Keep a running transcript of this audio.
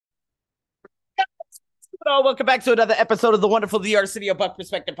Oh, welcome back to another episode of the wonderful The Arsenio Buck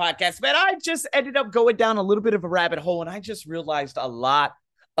Perspective podcast. Man, I just ended up going down a little bit of a rabbit hole and I just realized a lot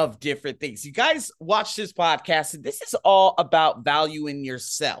of different things. You guys watch this podcast, and this is all about valuing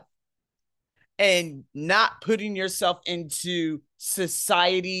yourself and not putting yourself into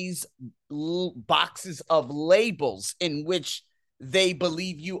society's boxes of labels in which they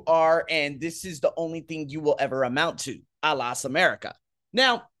believe you are. And this is the only thing you will ever amount to, a las America.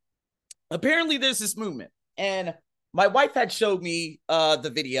 Now, apparently there's this movement, and my wife had showed me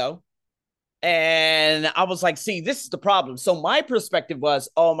the video, and I was like, see, this is the problem. So my perspective was,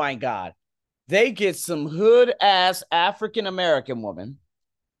 oh my God, they get some hood ass African American woman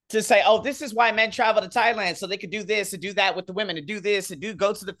to say, oh, this is why men travel to Thailand, so they could do this and do that with the women and do this and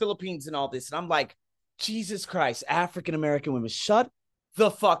go to the Philippines and all this. And I'm like, Jesus Christ, African American women, shut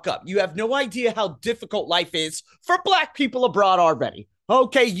the fuck up. You have no idea how difficult life is for Black people abroad already.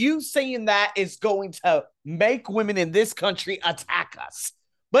 Okay, you saying that is going to make women in this country attack us.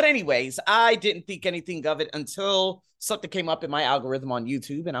 But anyways, I didn't think anything of it until something came up in my algorithm on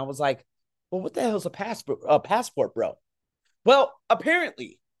YouTube, and I was like, well, what the hell is a passport, bro? Well,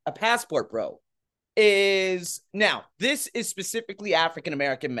 apparently, a passport, bro, is now, this is specifically African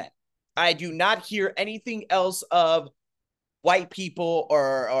American men. I do not hear anything else of white people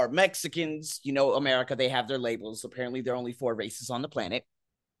or Mexicans. You know, America, they have their labels. Apparently, there are only 4 races on the planet.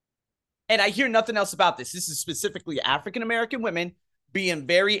 And I hear nothing else about this. This is specifically African American women being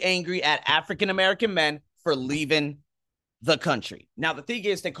very angry at African American men for leaving the country. Now, the thing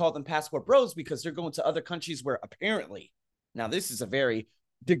is, they call them passport bros because they're going to other countries where apparently, now this is a very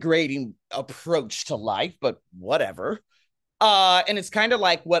degrading approach to life, but whatever. And it's kind of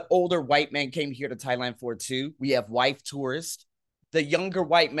like what older white men came here to Thailand for too. We have wife tourists. The younger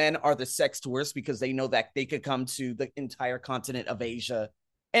white men are the sex tourists because they know that they could come to the entire continent of Asia,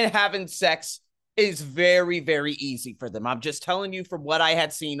 and having sex is very, very easy for them. I'm just telling you from what I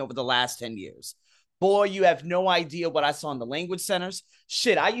had seen over the last 10 years. Boy, you have no idea what I saw in the language centers.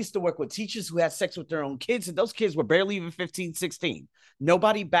 Shit, I used to work with teachers who had sex with their own kids, and those kids were barely even 15, 16.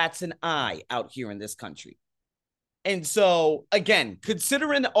 Nobody bats an eye out here in this country. And so, again,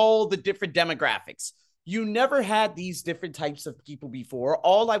 considering all the different demographics, you never had these different types of people before.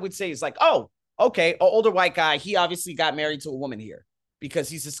 All I would say is like, oh, okay, an older white guy, he obviously got married to a woman here because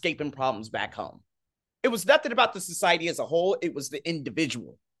he's escaping problems back home. It was nothing about the society as a whole. It was the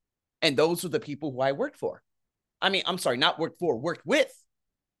individual. And those were the people who I worked for. I mean, I'm sorry, not worked for, worked with.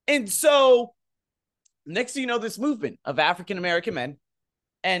 And so, next thing you know, this movement of African American men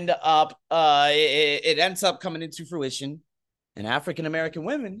end up, it ends up coming into fruition, and African American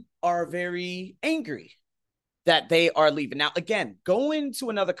women are very angry that they are leaving. Now, again, going to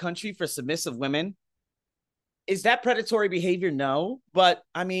another country for submissive women, is that predatory behavior? No, but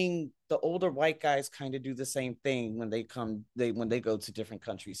I mean, the older white guys kind of do the same thing when they go to different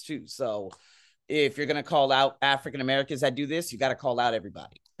countries too. So if you're gonna call out African Americans that do this, you got to call out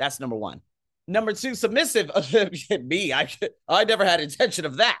everybody. That's number one. Number two, submissive. Me, I never had intention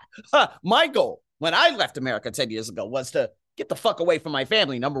of that. My goal when I left America 10 years ago was to get the fuck away from my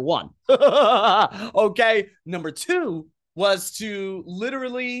family, number one. Okay. Number two was to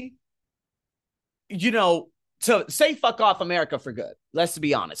literally, to say fuck off America for good. Let's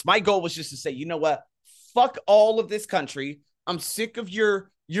be honest. My goal was just to say, you know what? Fuck all of this country. I'm sick of your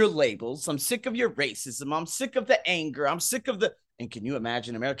labels. I'm sick of your racism. I'm sick of the anger. I'm sick of the... And can you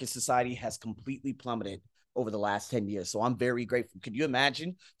imagine, American society has completely plummeted over the last 10 years. So I'm very grateful. Can you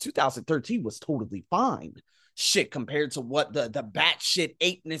imagine? 2013 was totally fine. Shit, compared to what the batshit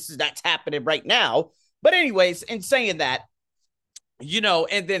apeness that's happening right now. But anyways, in saying that,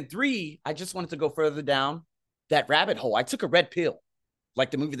 and then 3, I just wanted to go further down that rabbit hole. I took a red pill,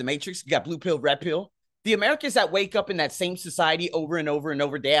 like the movie The Matrix. You got blue pill, red pill. The Americans that wake up in that same society over and over and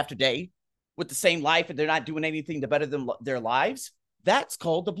over, day after day, with the same life, and they're not doing anything to better their lives, that's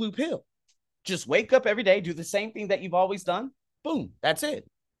called the blue pill. Just wake up every day, do the same thing that you've always done. Boom, that's it.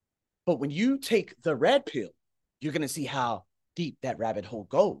 But when you take the red pill, you're going to see how deep that rabbit hole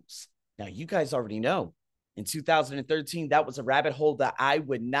goes. Now, you guys already know. In 2013, that was a rabbit hole that I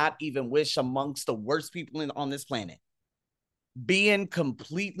would not even wish amongst the worst people on this planet. Being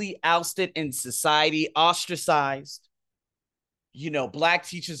completely ousted in society, ostracized. Black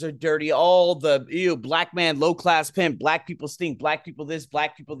teachers are dirty. All the black man, low class pimp, black people stink, black people this,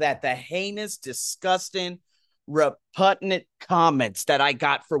 black people that. The heinous, disgusting, repugnant comments that I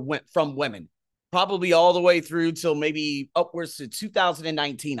got from women, probably all the way through till maybe upwards to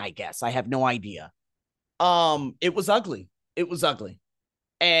 2019, I guess. I have no idea. It was ugly. It was ugly.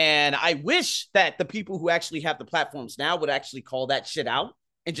 And I wish that the people who actually have the platforms now would actually call that shit out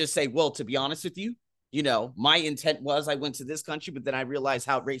and just say, well, to be honest with you, My intent was I went to this country, but then I realized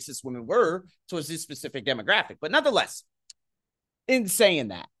how racist women were towards this specific demographic. But nonetheless, in saying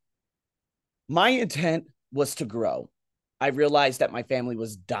that, my intent was to grow. I realized that my family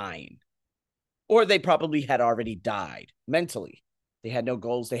was dying, or they probably had already died mentally. They had no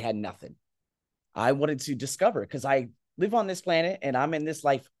goals, they had nothing. I wanted to discover, because I live on this planet and I'm in this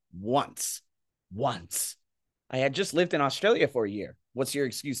life once. I had just lived in Australia for a year. What's your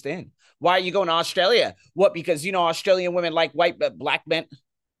excuse then? Why are you going to Australia? What? Because, Australian women like white, but black men.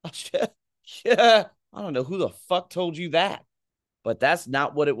 Yeah, I don't know who the fuck told you that, but that's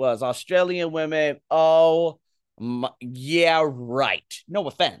not what it was. Australian women. Oh, yeah, right. No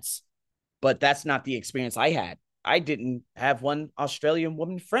offense, but that's not the experience I had. I didn't have one Australian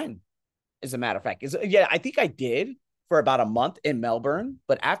woman friend, as a matter of fact. I think I did for about a month in Melbourne.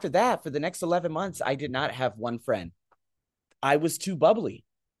 But after that, for the next 11 months, I did not have one friend. I was too bubbly.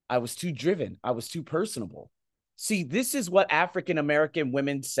 I was too driven. I was too personable. See, this is what African-American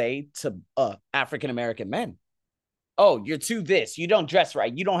women say to African-American men. Oh, you're too this. You don't dress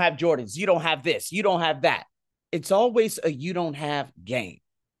right. You don't have Jordans. You don't have this. You don't have that. It's always a you don't have game.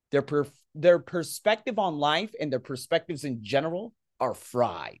 Their perspective on life and their perspectives in general are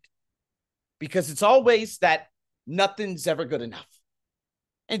fried, because it's always that nothing's ever good enough.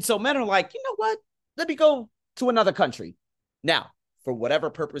 And so men are like, you know what? Let me go to another country. Now, for whatever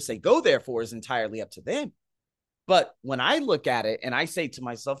purpose they go there for is entirely up to them. But when I look at it and I say to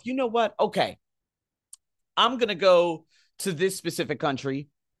myself, you know what? Okay, I'm going to go to this specific country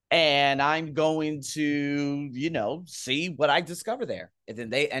and I'm going to, see what I discover there. And then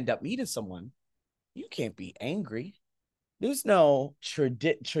they end up meeting someone. You can't be angry. There's no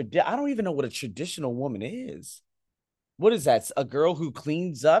I don't even know what a traditional woman is. What is that? A girl who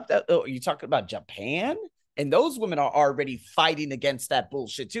cleans up? Are you talking about Japan? And those women are already fighting against that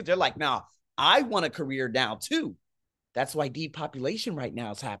bullshit too. They're like, nah, I want a career now too. That's why depopulation right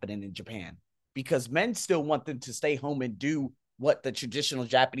now is happening in Japan, because men still want them to stay home and do what the traditional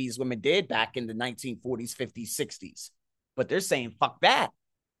Japanese women did back in the 1940s, 50s, 60s. But they're saying, fuck that.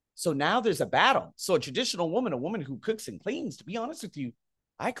 So now there's a battle. So a traditional woman, a woman who cooks and cleans, to be honest with you,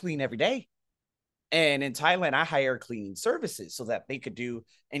 I clean every day. And in Thailand, I hire cleaning services so that they could do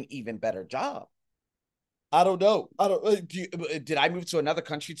an even better job. I don't know. Did I move to another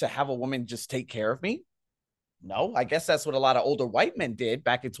country to have a woman just take care of me? No, I guess that's what a lot of older white men did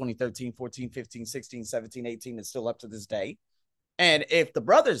back in 2013, 14, 15, 16, 17, 18, and still up to this day. And if the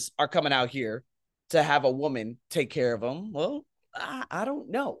brothers are coming out here to have a woman take care of them, well, I don't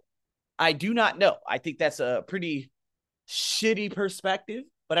know. I do not know. I think that's a pretty shitty perspective.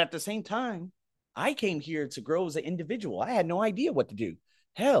 But at the same time, I came here to grow as an individual. I had no idea what to do.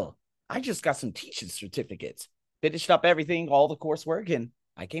 Hell, I just got some teaching certificates, finished up everything, all the coursework, and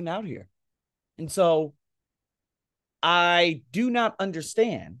I came out here. And so I do not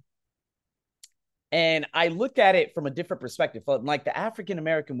understand. And I looked at it from a different perspective, from like the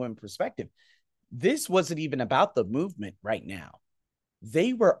African-American women perspective. This wasn't even about the movement right now.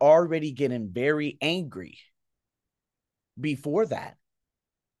 They were already getting very angry before that.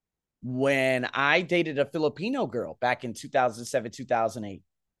 When I dated a Filipino girl back in 2007, 2008,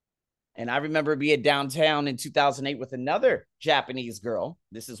 and I remember being downtown in 2008 with another Japanese girl.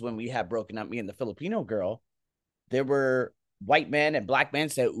 This is when we had broken up, me and the Filipino girl. There were white men and black men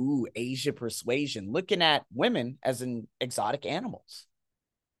said, ooh, Asia persuasion, looking at women as in exotic animals.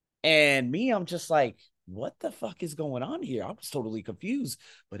 And me, I'm just like, what the fuck is going on here? I was totally confused.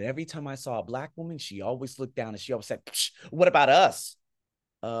 But every time I saw a black woman, she always looked down and she always said, what about us?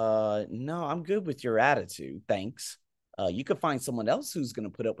 No, I'm good with your attitude. Thanks. You could find someone else who's going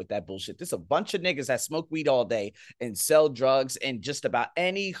to put up with that bullshit. There's a bunch of niggas that smoke weed all day and sell drugs in just about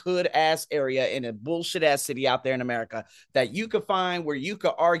any hood ass area in a bullshit ass city out there in America that you could find where you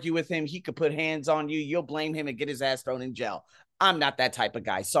could argue with him. He could put hands on you. You'll blame him and get his ass thrown in jail. I'm not that type of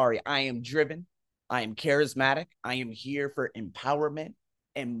guy. Sorry. I am driven. I am charismatic. I am here for empowerment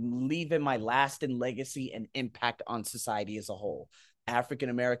and leaving my lasting legacy and impact on society as a whole.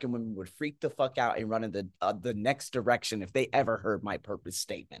 African-American women would freak the fuck out and run in the next direction if they ever heard my purpose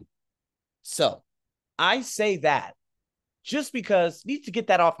statement. So I say that just because, need to get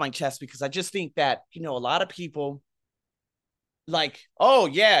that off my chest, because I just think that, a lot of people like, oh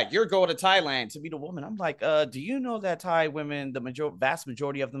yeah, you're going to Thailand to meet a woman. I'm like, do you know that Thai women, the vast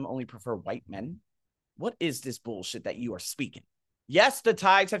majority of them only prefer white men? What is this bullshit that you are speaking? Yes, the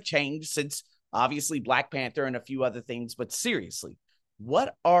tides have changed since obviously Black Panther and a few other things, but seriously,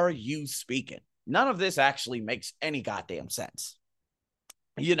 what are you speaking? None of this actually makes any goddamn sense.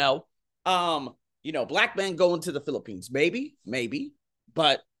 Black men going to the Philippines, maybe,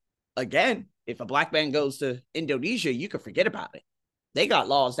 but again, If a black man goes to Indonesia, you can forget about it. They got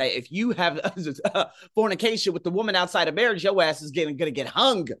laws that if you have fornication with the woman outside of marriage, your ass is going to get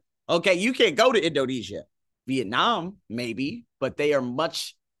hung. Okay, you can't go to Indonesia. Vietnam, maybe, but they are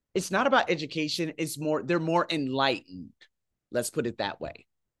much, it's not about education. They're more enlightened. Let's put it that way.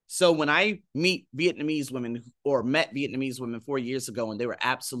 So when I meet Vietnamese women or met Vietnamese women 4 years ago, and they were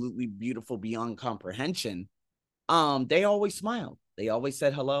absolutely beautiful beyond comprehension, they always smiled. They always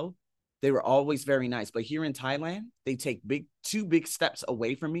said hello. They were always very nice. But here in Thailand, they take two big steps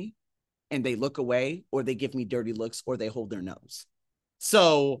away from me and they look away, or they give me dirty looks, or they hold their nose.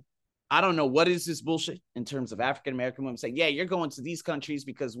 So I don't know what is this bullshit in terms of African-American women saying, yeah, you're going to these countries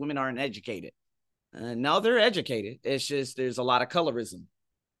because women aren't educated. No, they're educated. It's just there's a lot of colorism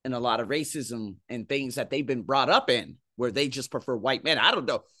and a lot of racism and things that they've been brought up in where they just prefer white men. I don't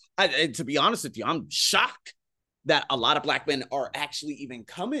know. To be honest with you, I'm shocked that a lot of black men are actually even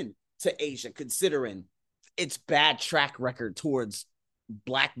coming to Asia, considering its bad track record towards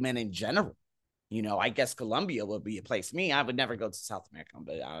black men in general. You know, I guess Colombia would be a place. Me, I would never go to South America,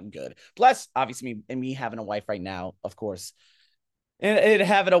 but I'm good. Plus, obviously, me having a wife right now, of course, and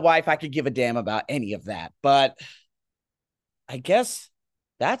having a wife, I could give a damn about any of that. But I guess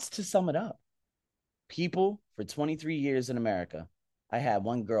that's to sum it up. People, for 23 years in America, I had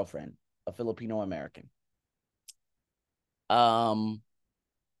one girlfriend, a Filipino American.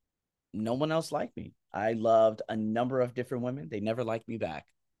 No one else liked me. I loved a number of different women. They never liked me back.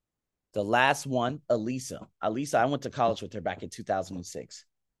 The last one, Elisa, I went to college with her back in 2006.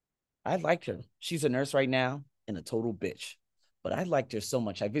 I liked her. She's a nurse right now and a total bitch. But I liked her so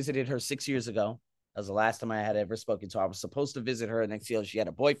much. I visited her 6 years ago. That was the last time I had ever spoken to her. I was supposed to visit her. Next year, she had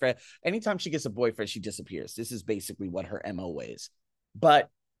a boyfriend. Anytime she gets a boyfriend, she disappears. This is basically what her MO is. But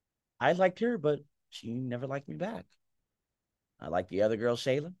I liked her, but she never liked me back. I like the other girl,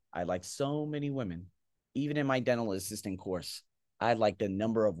 Shayla. I like so many women. Even in my dental assisting course, I liked a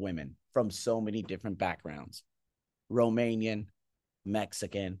number of women from so many different backgrounds. Romanian,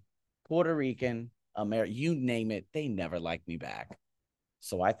 Mexican, Puerto Rican, American, you name it, they never liked me back.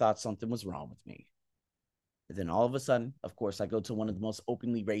 So I thought something was wrong with me. And then all of a sudden, of course, I go to one of the most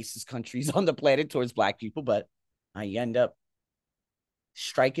openly racist countries on the planet towards black people, but I end up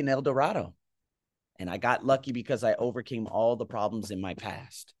striking El Dorado. And I got lucky because I overcame all the problems in my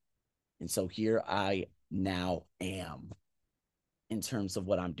past. And so here I now am in terms of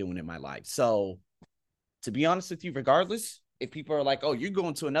what I'm doing in my life. So to be honest with you, regardless, if people are like, oh, you're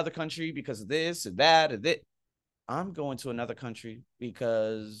going to another country because of this or that or that, I'm going to another country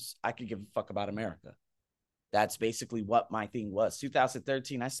because I could give a fuck about America. That's basically what my thing was.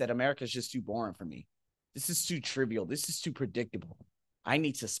 2013, I said, America's just too boring for me. This is too trivial. This is too predictable. I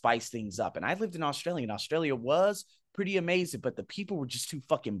need to spice things up. And I lived in Australia, and Australia was pretty amazing, but the people were just too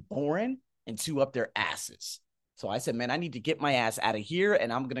fucking boring and too up their asses. So I said, man, I need to get my ass out of here,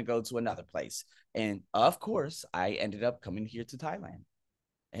 and I'm going to go to another place. And of course, I ended up coming here to Thailand.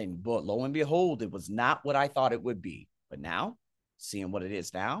 And lo and behold, it was not what I thought it would be. But now, seeing what it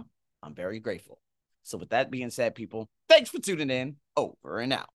is now, I'm very grateful. So with that being said, people, thanks for tuning in. Over and out.